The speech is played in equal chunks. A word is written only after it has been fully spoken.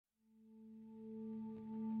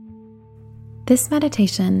This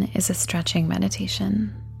meditation is a stretching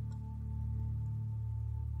meditation.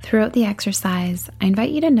 Throughout the exercise, I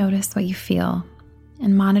invite you to notice what you feel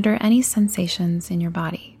and monitor any sensations in your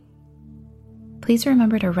body. Please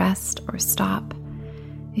remember to rest or stop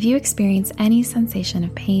if you experience any sensation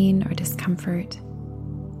of pain or discomfort.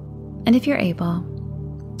 And if you're able,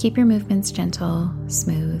 keep your movements gentle,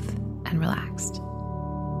 smooth, and relaxed.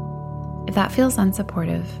 If that feels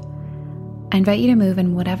unsupportive, I invite you to move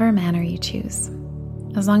in whatever manner you choose,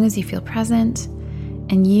 as long as you feel present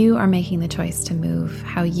and you are making the choice to move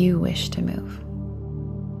how you wish to move.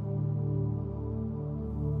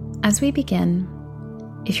 As we begin,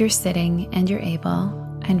 if you're sitting and you're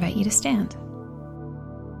able, I invite you to stand.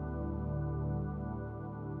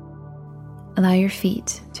 Allow your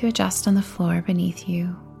feet to adjust on the floor beneath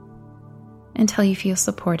you until you feel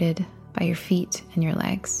supported by your feet and your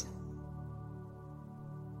legs.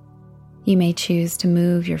 You may choose to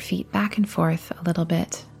move your feet back and forth a little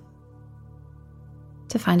bit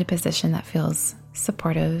to find a position that feels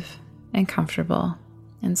supportive and comfortable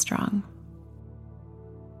and strong.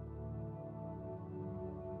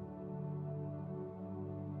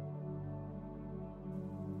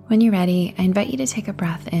 When you're ready, I invite you to take a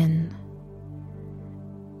breath in,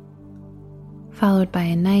 followed by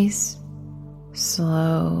a nice,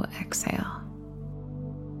 slow exhale.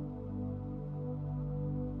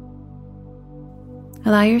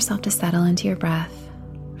 Allow yourself to settle into your breath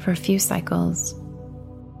for a few cycles.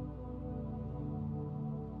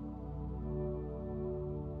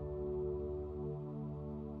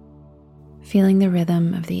 Feeling the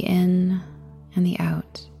rhythm of the in and the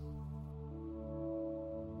out.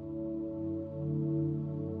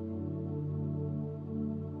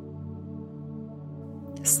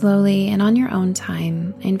 Slowly and on your own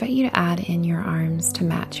time, I invite you to add in your arms to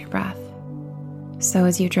match your breath. So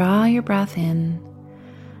as you draw your breath in,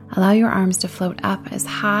 allow your arms to float up as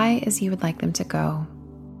high as you would like them to go.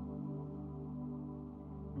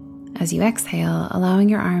 As you exhale, allowing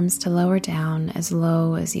your arms to lower down as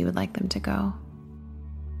low as you would like them to go.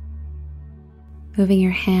 Moving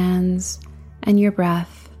your hands and your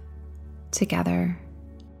breath together.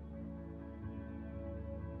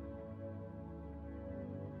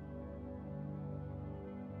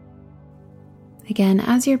 Again,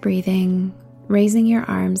 as you're breathing, raising your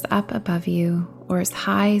arms up above you or as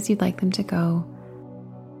high as you'd like them to go.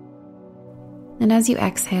 And as you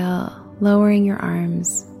exhale, lowering your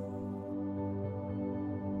arms.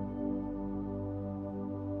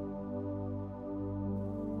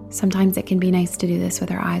 Sometimes it can be nice to do this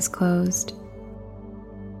with our eyes closed.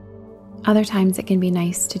 Other times it can be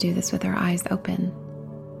nice to do this with our eyes open,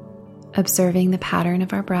 observing the pattern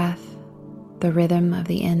of our breath, the rhythm of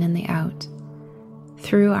the in and the out,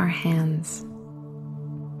 through our hands,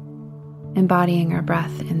 embodying our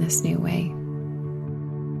breath in this new way.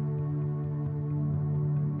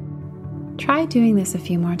 Try doing this a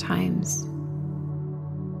few more times.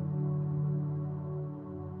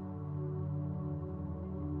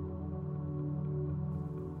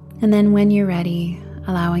 And then when you're ready,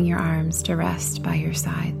 allowing your arms to rest by your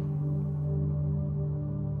side.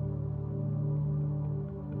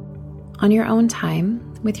 On your own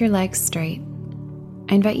time, with your legs straight,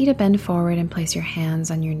 I invite you to bend forward and place your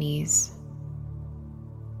hands on your knees.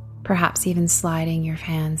 Perhaps even sliding your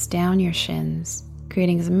hands down your shins,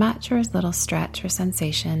 creating as much or as little stretch or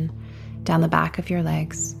sensation down the back of your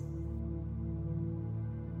legs.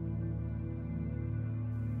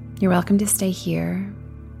 You're welcome to stay here,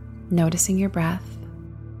 noticing your breath.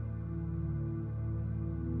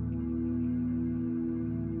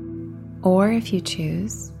 Or if you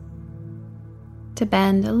choose, to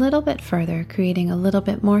bend a little bit further, creating a little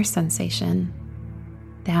bit more sensation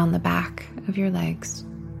down the back of your legs.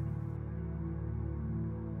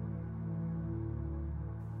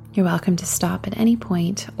 You're welcome to stop at any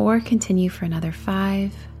point or continue for another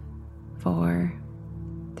 5, 4,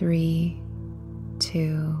 3,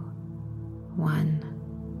 2, 1.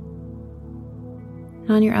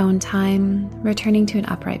 And on your own time, returning to an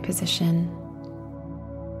upright position.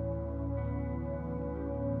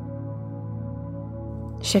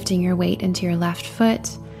 Shifting your weight into your left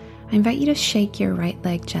foot, I invite you to shake your right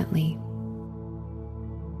leg gently.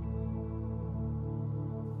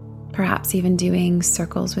 Perhaps even doing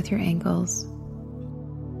circles with your ankles.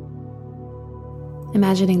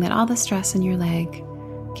 Imagining that all the stress in your leg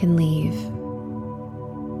can leave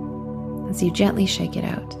as you gently shake it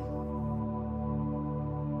out.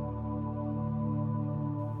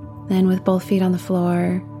 Then with both feet on the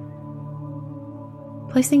floor,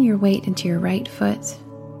 placing your weight into your right foot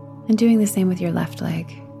and doing the same with your left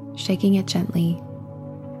leg, shaking it gently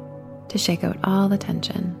to shake out all the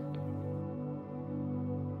tension.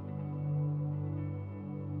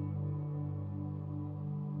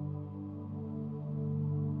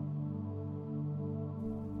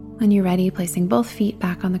 When you're ready, placing both feet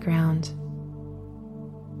back on the ground,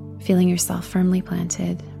 feeling yourself firmly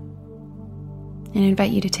planted, and I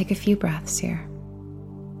invite you to take a few breaths here.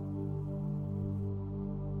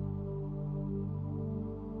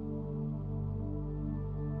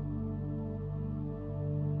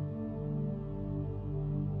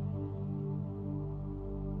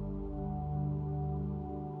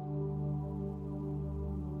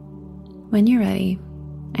 When you're ready,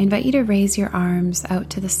 I invite you to raise your arms out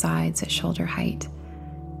to the sides at shoulder height,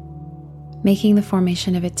 making the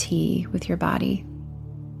formation of a T with your body.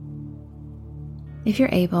 If you're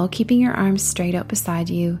able, keeping your arms straight out beside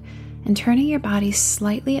you and turning your body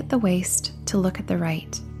slightly at the waist to look at the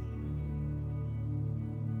right.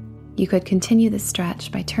 You could continue the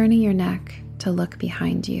stretch by turning your neck to look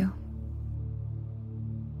behind you.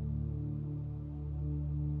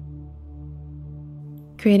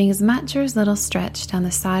 Creating as much or as little stretch down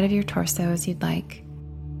the side of your torso as you'd like.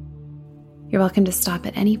 You're welcome to stop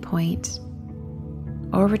at any point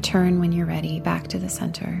or return when you're ready back to the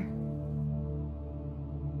center.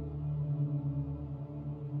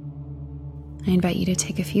 I invite you to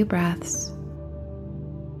take a few breaths.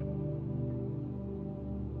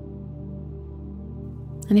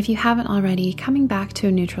 And if you haven't already, coming back to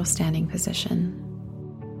a neutral standing position.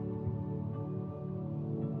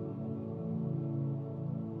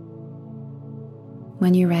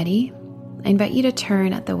 When you're ready, I invite you to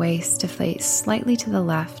turn at the waist to face slightly to the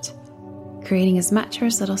left, creating as much or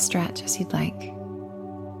as little stretch as you'd like.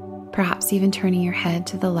 Perhaps even turning your head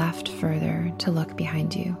to the left further to look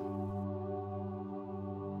behind you.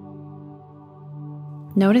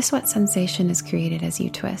 Notice what sensation is created as you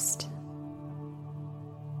twist.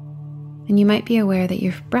 And you might be aware that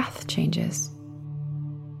your breath changes.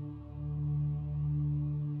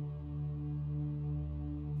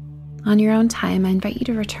 On your own time, I invite you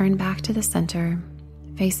to return back to the center,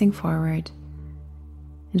 facing forward,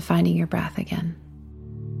 and finding your breath again.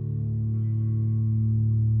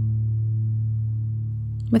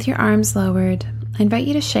 With your arms lowered, I invite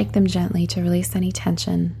you to shake them gently to release any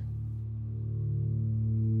tension.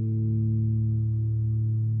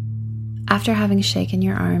 After having shaken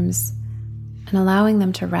your arms and allowing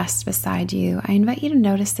them to rest beside you, I invite you to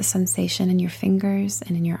notice the sensation in your fingers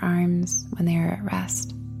and in your arms when they are at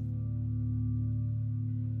rest.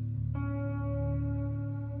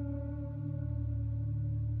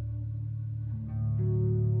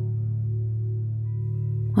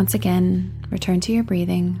 Once again, return to your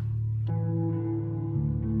breathing.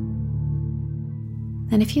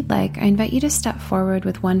 And if you'd like, I invite you to step forward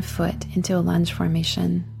with one foot into a lunge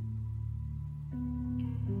formation.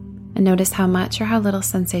 And notice how much or how little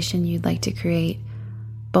sensation you'd like to create,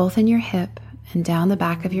 both in your hip and down the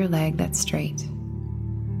back of your leg that's straight.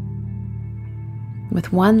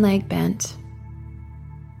 With one leg bent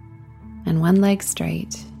and one leg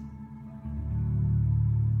straight,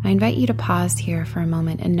 I invite you to pause here for a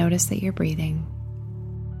moment and notice that you're breathing.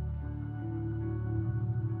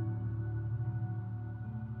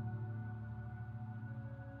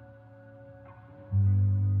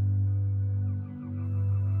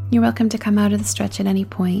 You're welcome to come out of the stretch at any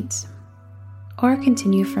point, or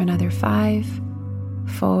continue for another 5,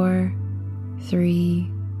 4,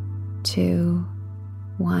 3, 2,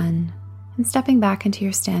 1, and stepping back into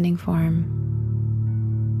your standing form.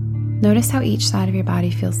 Notice how each side of your body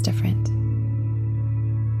feels different.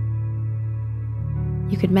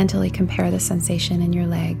 You could mentally compare the sensation in your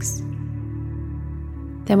legs.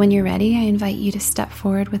 Then when you're ready, I invite you to step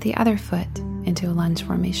forward with the other foot into a lunge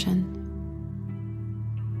formation.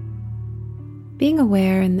 Being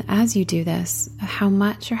aware, and as you do this, of how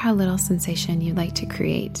much or how little sensation you'd like to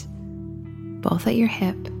create, both at your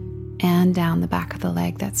hip and down the back of the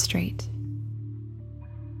leg that's straight.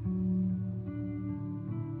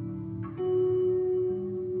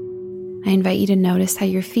 I invite you to notice how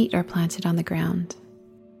your feet are planted on the ground.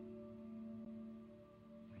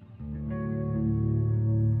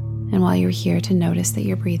 And while you're here, to notice that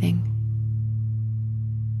you're breathing.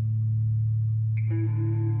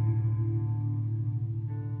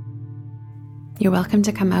 You're welcome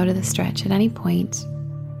to come out of the stretch at any point,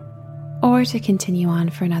 or to continue on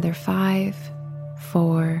for another 5,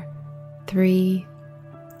 4, 3,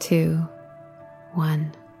 2,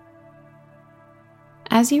 1.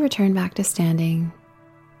 As you return back to standing,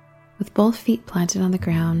 with both feet planted on the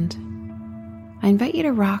ground, I invite you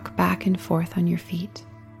to rock back and forth on your feet,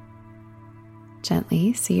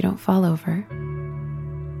 gently so you don't fall over,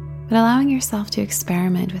 but allowing yourself to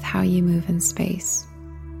experiment with how you move in space,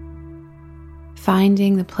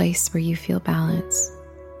 finding the place where you feel balance,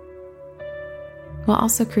 while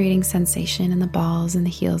also creating sensation in the balls and the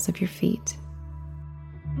heels of your feet.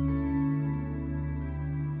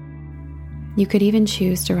 You could even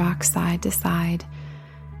choose to rock side to side,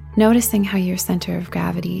 noticing how your center of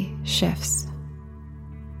gravity shifts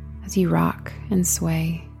as you rock and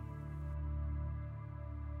sway.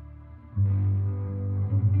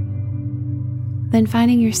 Then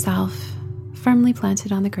finding yourself firmly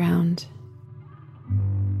planted on the ground,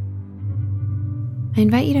 I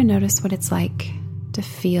invite you to notice what it's like to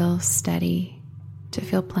feel steady, to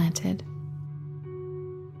feel planted.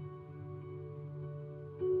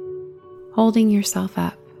 Holding yourself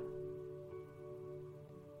up,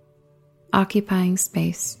 occupying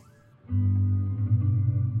space.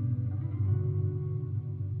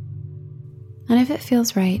 And if it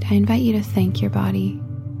feels right, I invite you to thank your body,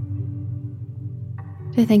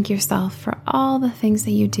 to thank yourself for all the things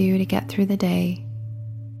that you do to get through the day.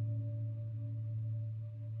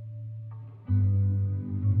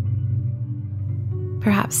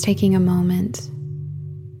 Perhaps taking a moment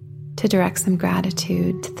to direct some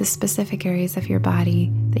gratitude to the specific areas of your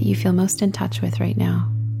body that you feel most in touch with right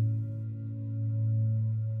now.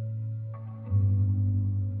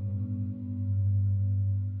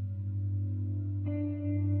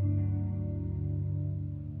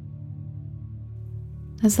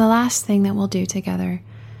 As the last thing that we'll do together,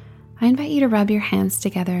 I invite you to rub your hands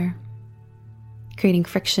together, creating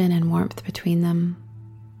friction and warmth between them.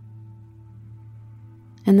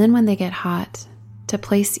 And then when they get hot, to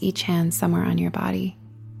place each hand somewhere on your body.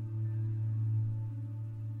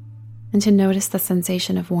 And to notice the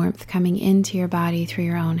sensation of warmth coming into your body through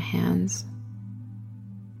your own hands.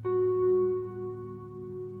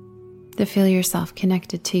 To feel yourself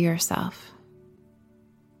connected to yourself.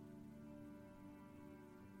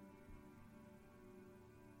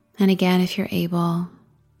 And again, if you're able,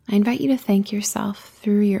 I invite you to thank yourself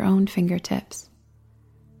through your own fingertips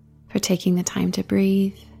for taking the time to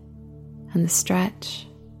breathe and the stretch.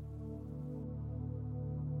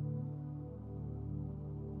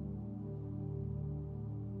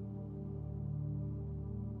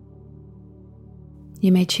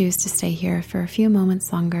 You may choose to stay here for a few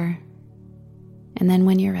moments longer, and then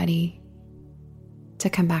when you're ready, to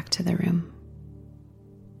come back to the room.